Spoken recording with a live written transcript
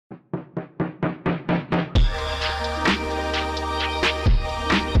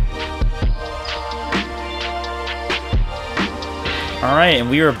Alright, and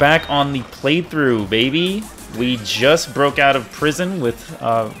we are back on the playthrough, baby. We just broke out of prison with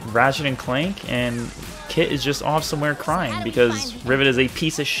Ratchet and Clank, and Kit is just off somewhere crying because Rivet is a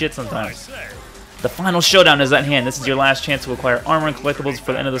piece of shit sometimes. The final showdown is at hand. This is your last chance to acquire armor and collectibles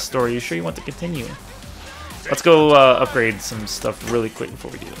for the end of the story. Are you sure you want to continue? Let's go upgrade some stuff really quick before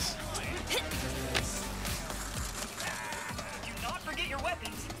we do this.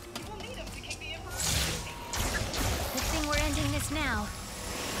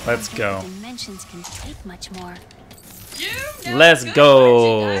 Let's go. Dimensions can take much more. Let's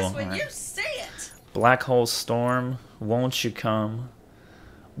go. Right. Black hole storm, won't you come?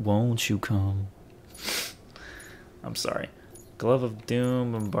 Won't you come? I'm sorry. Glove of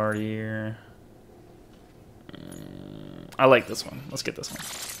Doom, Bombardier. I like this one. Let's get this one.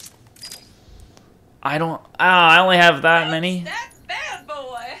 I only have that many. That bad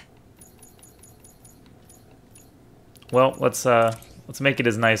boy. Well, let's make it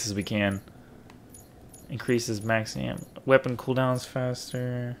as nice as we can. Increases max amp. Weapon cooldowns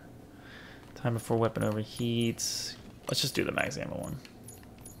faster. Time before weapon overheats. Let's just do the max ammo one.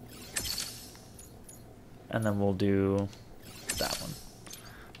 And then we'll do that one.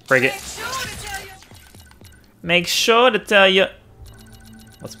 Break it. Make sure to tell you.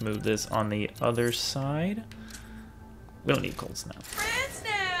 Let's move this on the other side. We don't need cold snap. Friends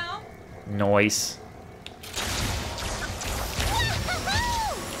now. Noise.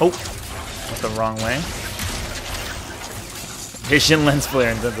 Oh, went the wrong way. Vision lens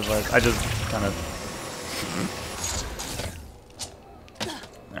flare intensifies. I just kind of.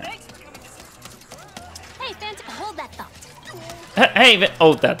 Right. Hey, Phantom, hold that thought. Hey,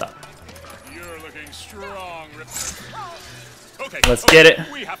 oh, that thought. You're looking strong. Okay, Let's get it.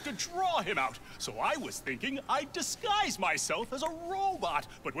 We have to draw him out. So I was thinking I'd disguise myself as a robot,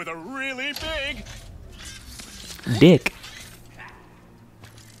 but with a really big dick.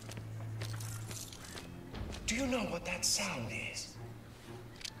 Do you know what that sound is?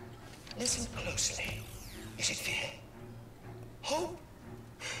 Listen closely. Is it fear? Hope?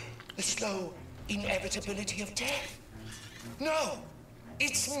 The slow inevitability of death? No,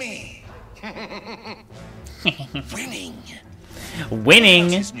 it's me. Winning. Winning.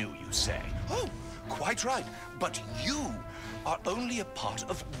 What else is new, you say? Oh, quite right. But you are only a part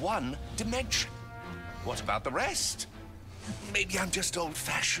of one dimension. What about the rest? Maybe I'm just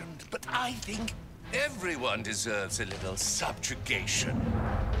old-fashioned, but I think everyone deserves a little subjugation.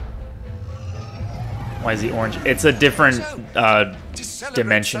 Why is he orange? It's a different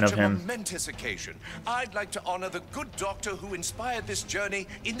dimension of such a him. momentous occasion, I'd like to honor the good doctor who inspired this journey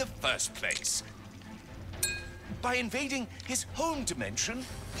in the first place by invading his home dimension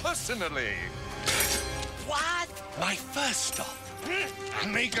personally. What? My first stop,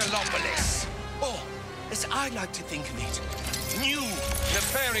 Megalopolis, or as I like to think of it, New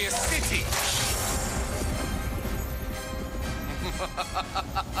Nefarious City.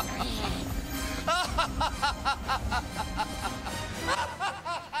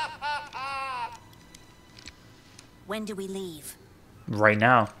 When do we leave? Right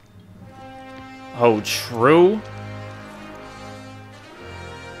now. Oh, true.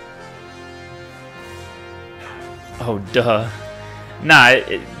 Oh, duh. Nah,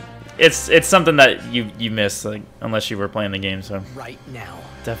 it's something that you miss, like, unless you were playing the game. So right now,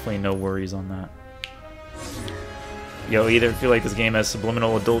 definitely no worries on that. Yo, either feel like this game has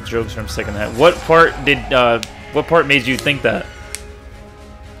subliminal adult jokes from secondhand. What part made you think that?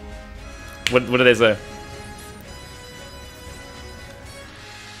 What did they say?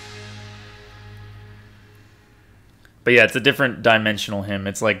 But yeah, it's a different dimensional him.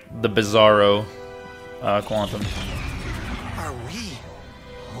 It's like the Bizarro Quantum. Are we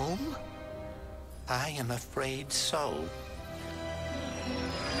home? I am afraid so.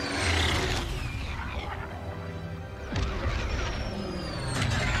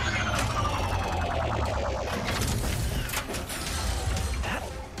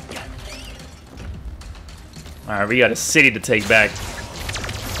 Alright, we got a city to take back.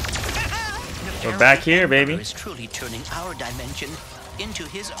 We're back here, baby. Is truly turning our dimension into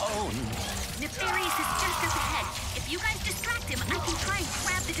his own. Nefarious is just up ahead. If you guys distract him, I can try and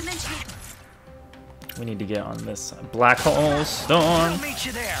grab the dimension. We need to get on this black hole storm. I'll meet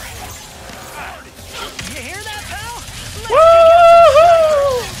you there. You hear that, pal?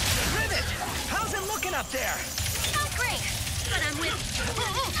 Woo! Rivet, how's it looking up there? Not great, but I'm with.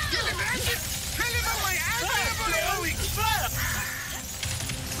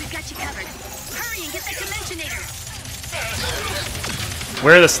 We've got you covered. Hurry and get that dimensionator.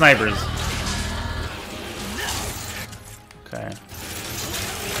 Where are the snipers? Okay.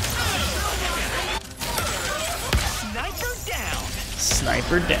 Sniper down.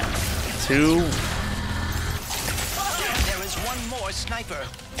 Sniper down. 2. There is one more sniper.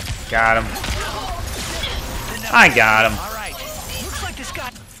 Got him. I got him. All right. Looks like this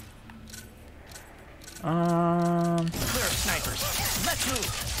guy. Clear of snipers. Let's move.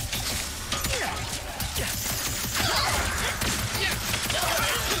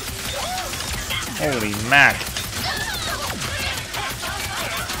 Holy mac.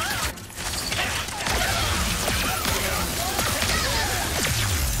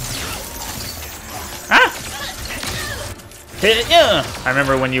 Ah! Hit ya! I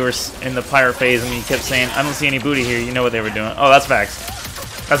remember when you were in the pyre phase and you kept saying, I don't see any booty here. You know what they were doing. Oh, that's facts.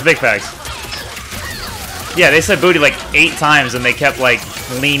 That's big facts. Yeah, they said booty like 8 times and they kept like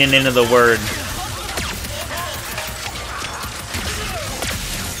leaning into the word.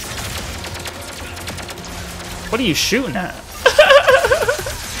 What are you shooting at?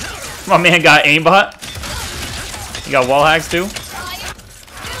 My man got aimbot. You got wall hacks too?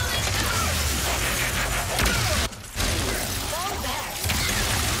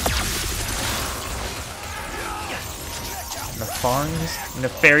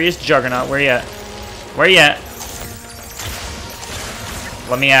 Nefarious Juggernaut, where you at? Where you at?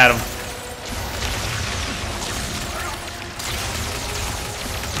 Let me at him.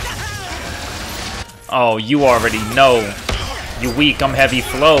 Oh, you already know. You weak, I'm heavy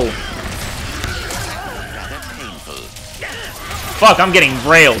flow. Fuck, I'm getting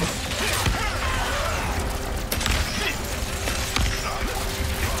railed.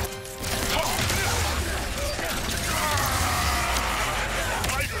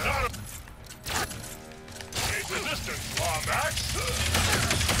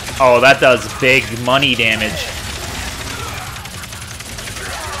 Oh, that does big money damage.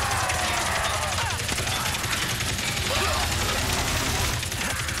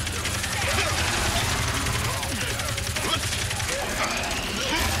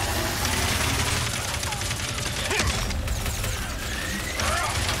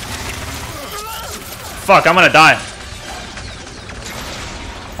 Fuck, I'm gonna die.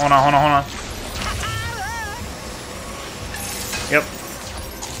 Hold on, hold on, hold on. Yep.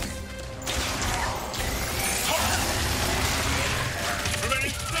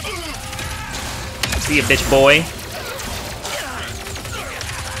 See ya, bitch boy.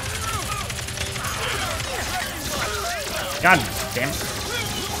 God damn it.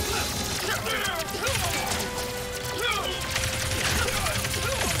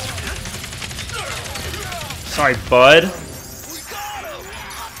 Sorry, bud.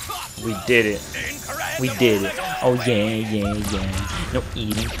 We did it. We did it. Oh yeah, yeah, yeah. No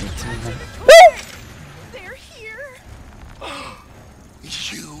eating. They're here.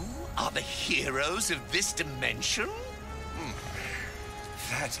 You are the heroes of this dimension?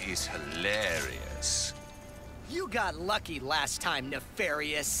 That is hilarious. You got lucky last time,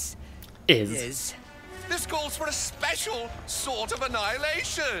 Nefarious. Is. This calls for a special sort of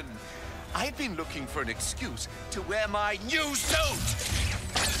annihilation. I've been looking for an excuse to wear my new suit.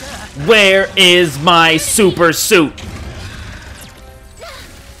 Where is my super suit?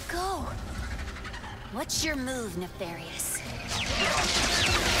 Go. What's your move, Nefarious?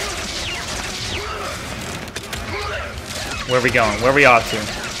 Where are we going? Where are we off to? Is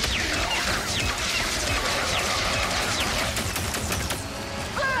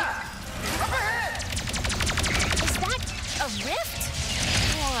that a rift?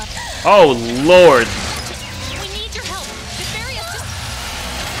 Oh, Lord. We need your help. Nefarious just...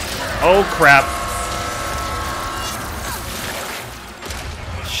 Oh, crap.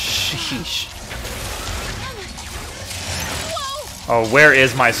 Sheesh. Oh, where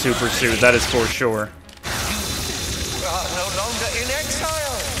is my super suit? That is for sure. You are no longer in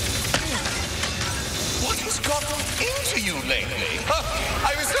exile. What has gotten into you lately?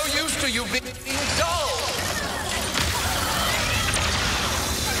 I was so used to you being dull.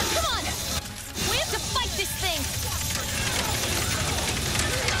 Come on! We have to fight this thing!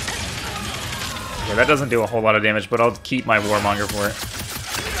 Yeah, that doesn't do a whole lot of damage, but I'll keep my Warmonger for it.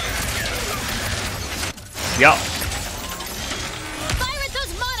 Yup. Fire at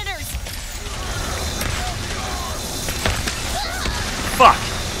those monitors! Fuck.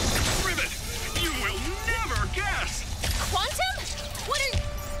 Ribbit, you will never guess. Quantum? What are...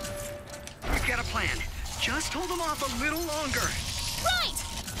 We've got a plan. Just hold them off a little longer. Right!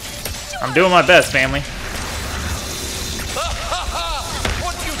 I'm doing my best, family.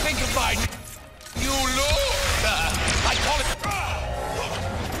 What do you think of my new look? I call it...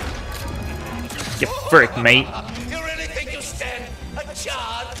 You frick, mate. You really think you stand a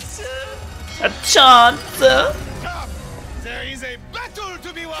chance? A chance. There is a battle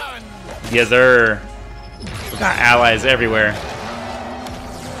to be won. Yes, sir. We got allies everywhere.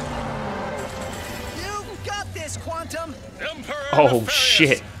 Oh, nefarious.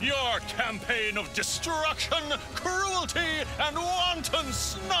 shit. Your campaign of destruction, cruelty, and wanton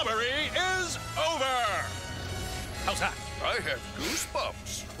snobbery is over. How's that? I have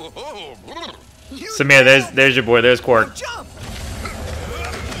goosebumps. Whoa. Samir, there's your boy. There's Quark. Jump!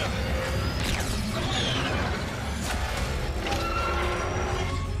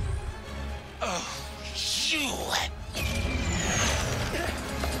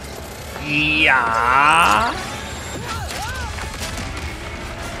 Yeah.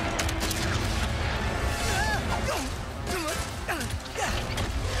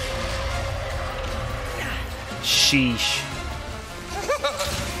 Sheesh.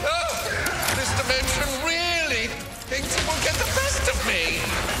 This dimension really thinks it will get the best of me.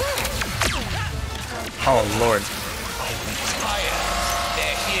 Oh, Lord.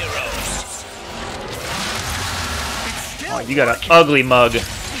 They're heroes. Oh, you got an ugly mug.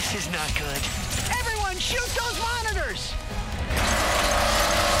 This is not good. Everyone shoot those monitors!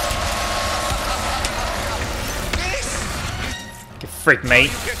 You freak,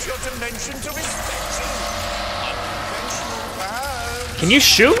 mate. Get your dimension to respect you. Unconventional powers. Can you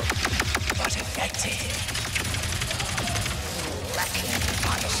shoot? But effective. Lacking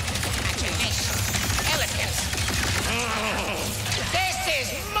honesty, imagination, elegance. This is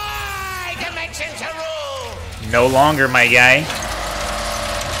my dimension to rule. No longer, my guy.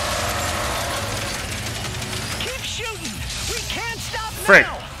 Keep shooting! We can't stop Frick.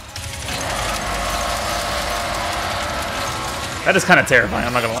 now! That is kind of terrifying,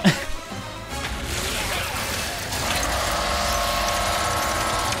 I'm not gonna lie.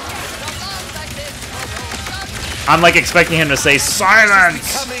 I'm like expecting him to say,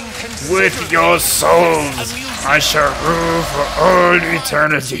 "Silence! With your souls, I shall rule for all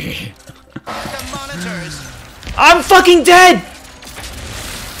eternity." The monitors! I'm fucking dead!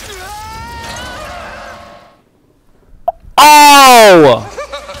 Oh!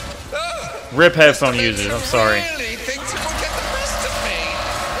 Rip headphone users, I'm sorry. Really thinks it will get the best of me.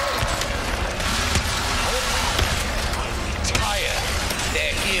 Tired.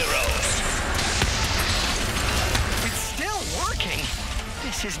 They're heroes. It's still working!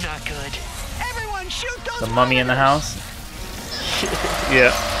 This is not good. Everyone shoot those The mummy in the monitors! house?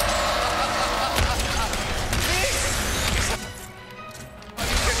 Yeah.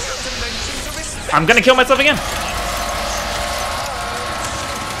 I'm gonna kill myself again.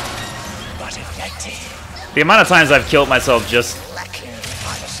 But effective. The amount of times I've killed myself just... Lacking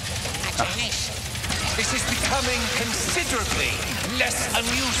honesty, imagination. This is becoming considerably less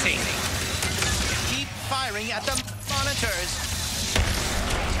amusing. Keep firing at the monitors!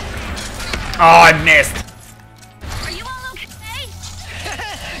 Oh, I missed. Are you all okay?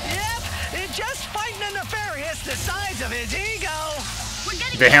 Yep! It's just fighting a nefarious the size of his ego! We're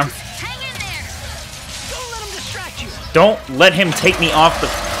getting Damn. close. Hang in there. Don't let him distract you! Don't let him take me off the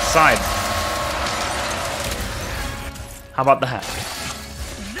side. How about that?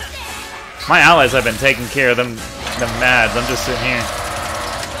 My allies have been taking care of them mads. I'm just sitting here.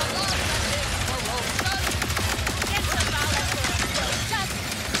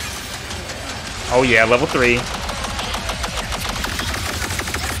 Oh yeah, level 3.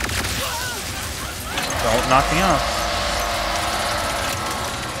 Don't knock me off.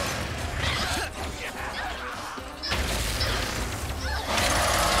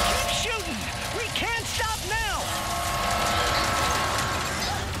 Keep shooting! We can't stop now!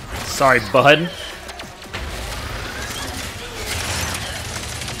 Sorry, bud.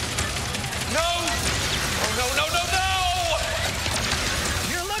 No! Oh, no, no, no, no!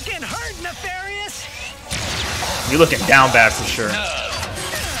 You're looking hurt, nefarious! You're looking down bad for sure.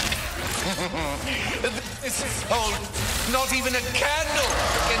 This is all not even a candle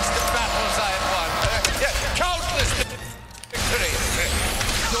against the battles I have won. Countless victories.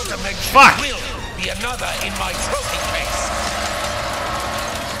 Your dimension Fuck. will be another in my trophy case.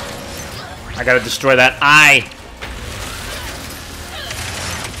 I gotta destroy that eye.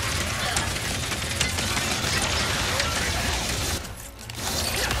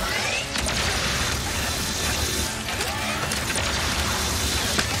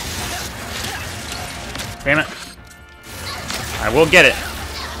 Damn it. I will get it.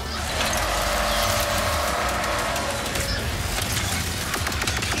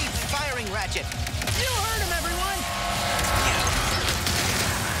 Keep firing, Ratchet! You heard him, everyone!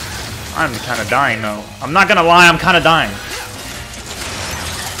 I'm kind of dying though. I'm not gonna lie, I'm kind of dying.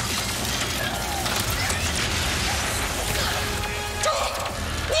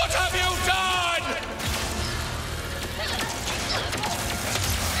 What have you done?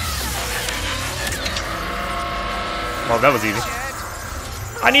 Well, that was easy.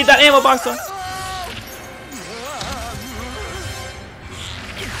 I need that ammo box though.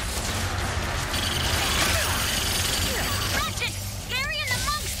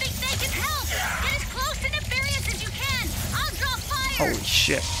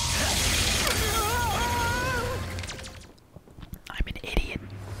 shit. I'm an idiot.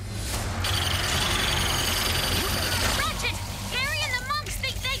 Ratchet, Gary and the monks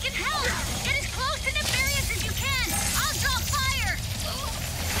think they can help. Get as close to Nefarious as you can. I'll draw fire.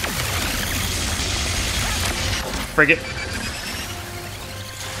 Frigate.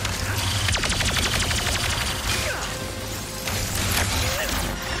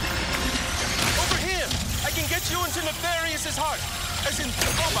 Over here! I can get you into Nefarious's heart. As in,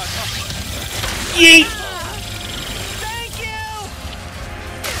 robot heart. Yeet! Thank you!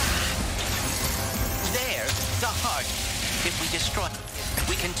 There, the heart. If we destroy it,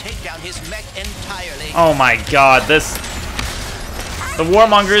 we can take down his mech entirely. Oh my god, this... The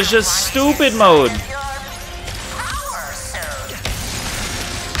Warmonger is just stupid mode.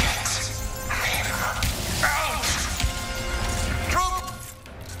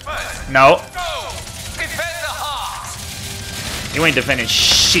 No. Defend the heart! You ain't defending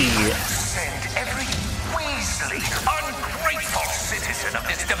shit. Send every weaselly, ungrateful citizen of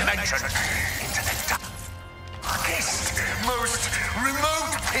this dimension into the darkest, most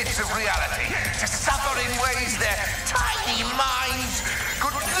remote pits of reality to suffer in ways their tiny minds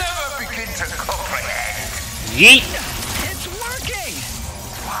could never begin to comprehend. Yeet. It's working!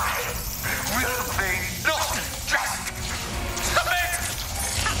 Why will they not just submit?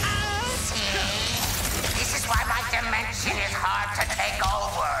 This is why my dimension is hard to take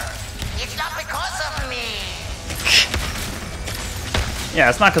over. It's not because of me. Yeah,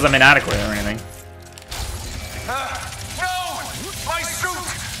 it's not because I'm inadequate or anything. No! My suit!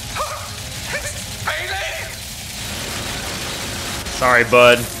 It's failing! Sorry,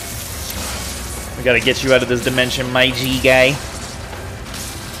 bud. We gotta get you out of this dimension, my G guy.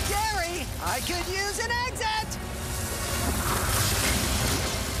 Gary, I could use an exit!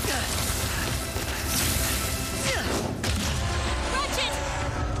 Ratchet!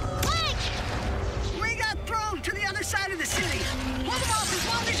 Clank! We got Trove to the other side of the city. Hold them off as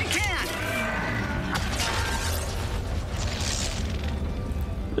long as you can.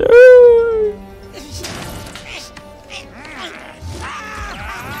 You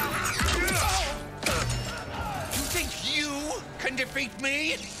think you can defeat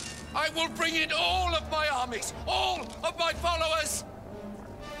me? I will bring in all of my armies, all of my followers.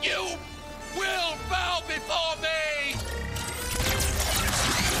 You will bow before me.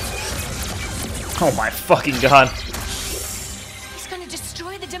 Oh my fucking god. He's gonna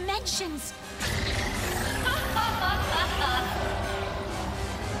destroy the dimensions.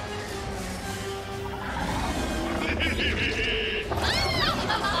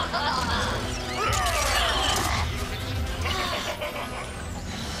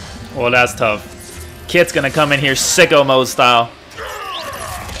 Well, that's tough. Kit's gonna come in here sicko mode style.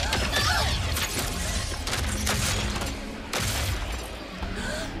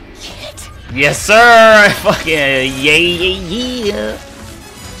 Kit! Yes, sir! Fucking yeah, yeah, yeah.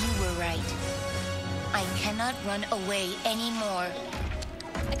 You were right. I cannot run away anymore.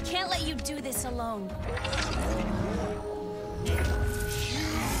 I can't let you do this alone.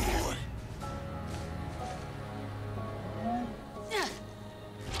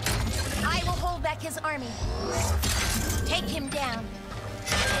 I will hold back his army. Take him down.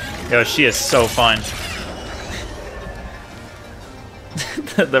 Yo, she is so fun.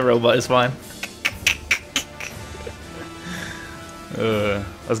 The robot is fine.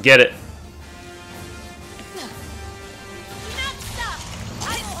 Let's get it.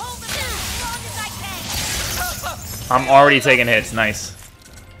 I'm already taking hits. Nice.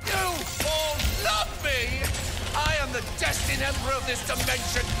 You all love me. I am the destined emperor of this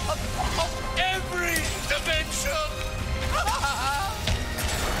dimension, of every dimension.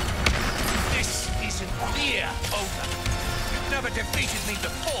 This isn't near over. You've never defeated me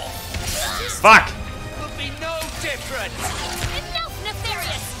before. Fuck. Will be no different. Enough,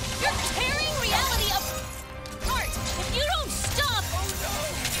 Nefarious! You're tearing reality apart! If you don't stop...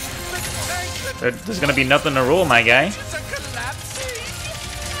 There's gonna be nothing to rule, my guy. It's a collapsing.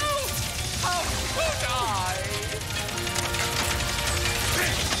 How could I?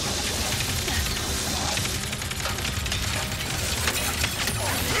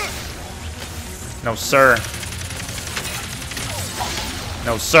 No, sir.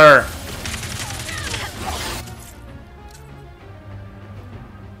 No, sir.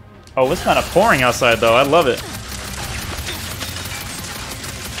 Oh, it's kind of pouring outside, though. I love it.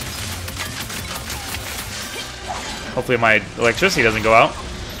 Hopefully my electricity doesn't go out.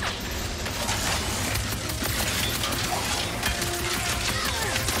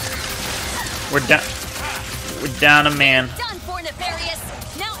 We're down. We're down a man. Done for, Nefarious!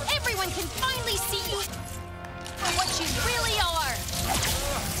 Now everyone can finally see you for what you really are!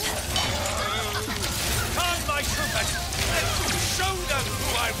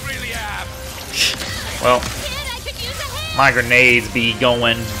 Well, Kid, I could use a hand. my grenades be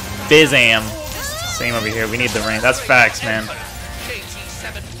going bizam. Same over here. We need the rain. That's facts, man.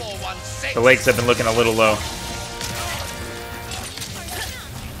 The lakes have been looking a little low.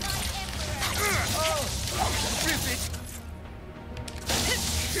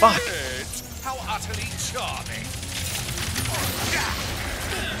 Fuck. How utterly charming.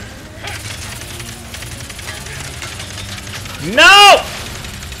 No!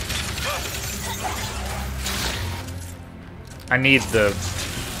 I need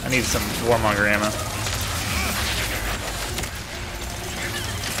some warmonger ammo.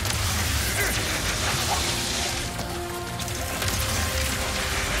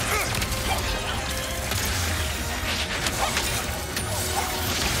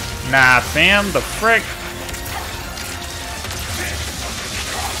 Nah, fam, the frick.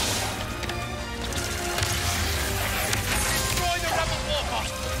 Destroy the rebel warhawk.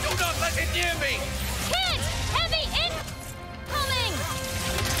 Do not let it near me. Kid, heavy incoming.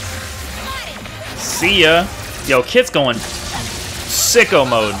 Got it. See ya. Yo, Kit's going sicko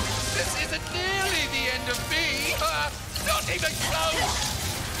mode. This isn't nearly the end of me. Not even close.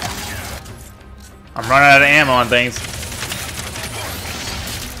 I'm running out of ammo on things.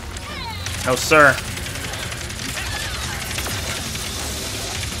 No, sir.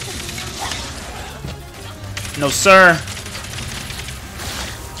 No, sir.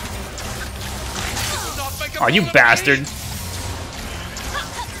 Oh, you bastard.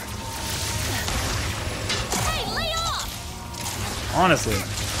 Hey, lay off. Honestly.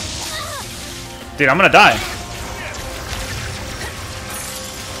 Dude, I'm gonna die.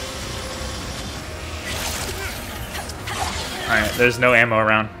 Alright, there's no ammo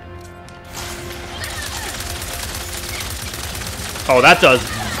around. Oh, that does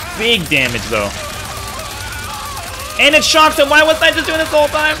big damage, though. And it shocked him. Why wasn't I just doing this the whole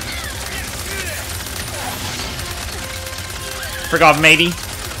time? Frick off, matey.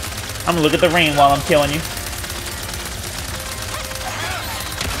 I'm gonna look at the rain while I'm killing you.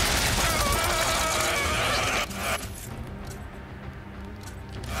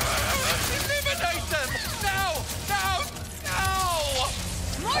 Eliminate them. Now.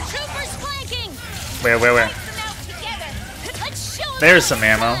 More troopers flanking. Where? Them out together. Let's show them There's what some we're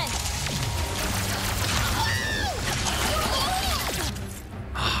ammo. doing.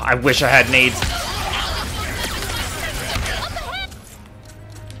 I wish I had nades. Up ahead.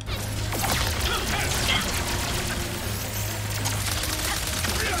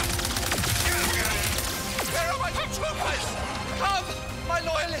 Where are my troopers? Come, my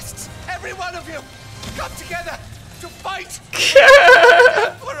loyalists, every one of you, come together to fight the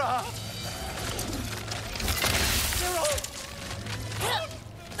Emperor. They're all...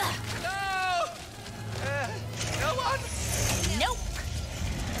 No! No one? Nope.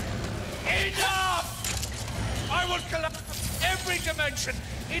 Enough! I will collapse every dimension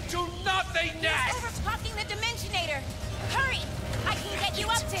into nothingness! Overclocking the Dimensionator. Hurry! I can get you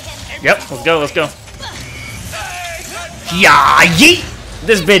up to him. Yep, let's go. Yeah, yeet!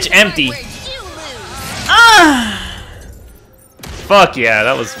 This bitch empty. You lose. Ah! Fuck yeah,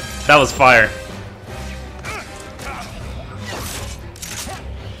 that was fire.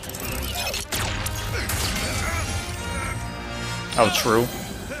 Oh, true.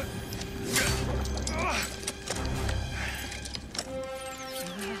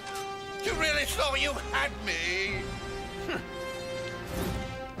 You really thought you had me?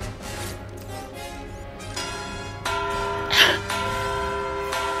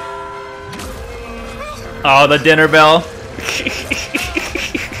 Oh, the dinner bell.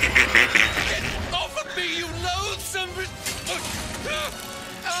 Off of me, you loathsome...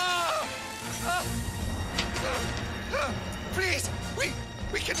 Please, we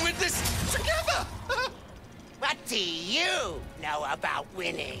can win this together! What do you know about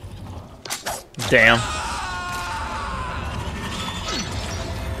winning? Damn.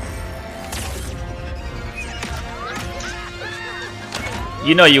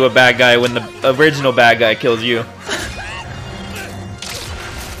 You know you a bad guy when the original bad guy kills you.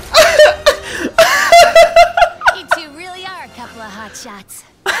 You two really are a couple of hot shots.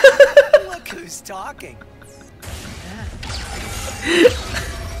 Look who's talking.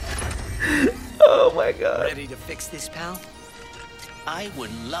 Oh my god. Ready to fix this, pal? I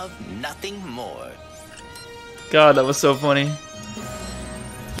would love nothing more. God, that was so funny.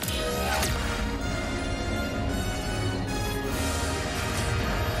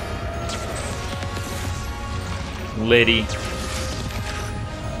 Liddy.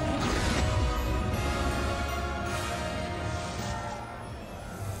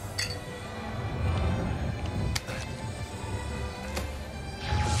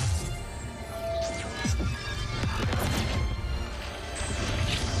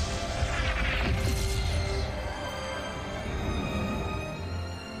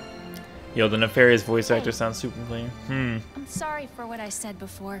 Yo, the nefarious voice actor sounds super familiar. I'm sorry for what I said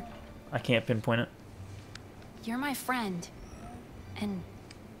before. I can't pinpoint it. You're my friend. And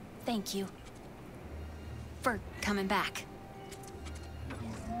thank you for coming back.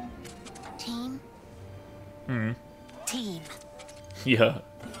 Team? Team. Yeah.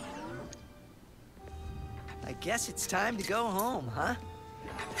 I guess it's time to go home, huh?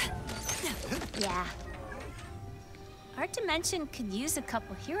 Yeah. Our dimension could use a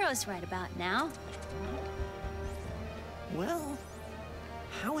couple heroes right about now. Well,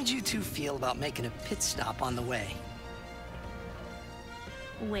 how would you two feel about making a pit stop on the way?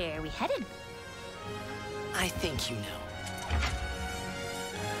 Where are we headed? I think you know.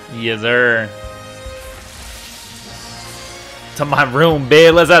 Yes, sir. To my room,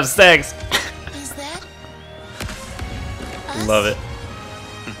 babe. Let's have sex. Is that Love it.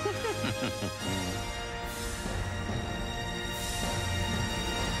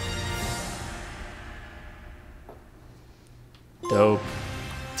 Dope.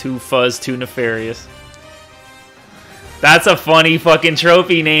 Too fuzz, too nefarious. That's a funny fucking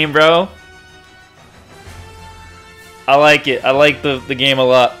trophy name, bro. I like it. I like the game a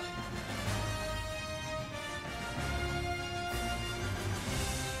lot.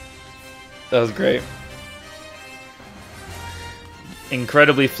 That was great.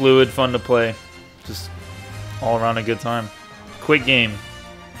 Incredibly fluid, fun to play. Just all around a good time. Quick game.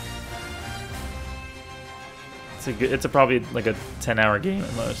 It's probably like a 10-hour game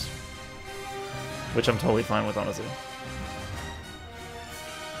at most, which I'm totally fine with, honestly.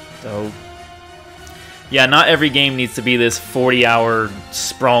 Dope. Yeah, not every game needs to be this 40-hour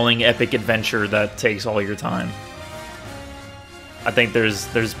sprawling epic adventure that takes all your time. I think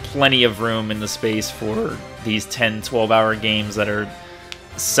there's plenty of room in the space for these 10, 12-hour games that are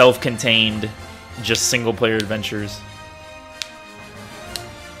self-contained, just single-player adventures.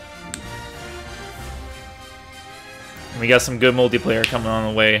 We got some good multiplayer coming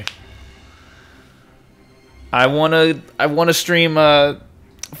on the way. I wanna stream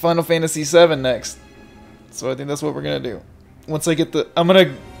Final Fantasy VII next, so I think that's what we're gonna do. Once I get I'm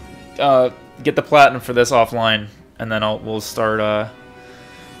gonna get the platinum for this offline, and then we'll start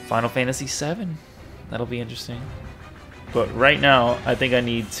Final Fantasy VII. That'll be interesting. But right now, I think I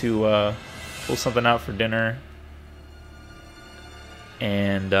need to pull something out for dinner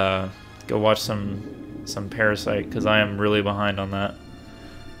and go watch some Parasite, because I am really behind on that.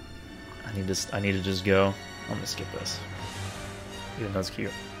 I need to just go. I'm gonna skip this, even though it's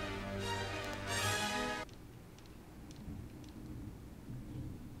cute.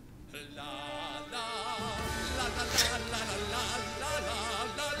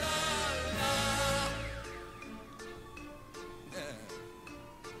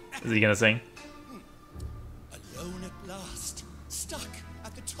 Is he gonna sing? Alone at last, stuck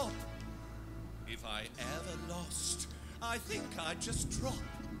at the top. If I ever lost, I think I'd just drop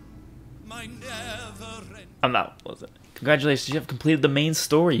my never-ending. I'm not. What was it? Congratulations, you have completed the main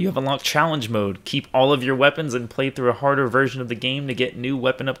story. You have unlocked challenge mode. Keep all of your weapons and play through a harder version of the game to get new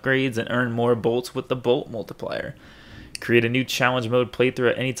weapon upgrades and earn more bolts with the bolt multiplier. Create a new challenge mode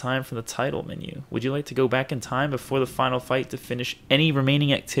playthrough at any time from the title menu. Would you like to go back in time before the final fight to finish any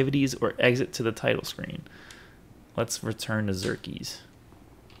remaining activities or exit to the title screen? Let's return to Xerxes.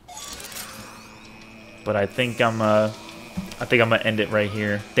 But I think I'm gonna end it right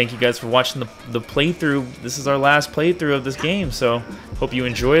here. Thank you guys for watching the playthrough. This is our last playthrough of this game, so hope you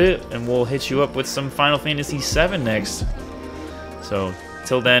enjoyed it, and we'll hit you up with some Final Fantasy VII next. So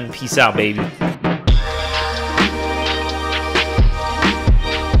till then, peace out, baby.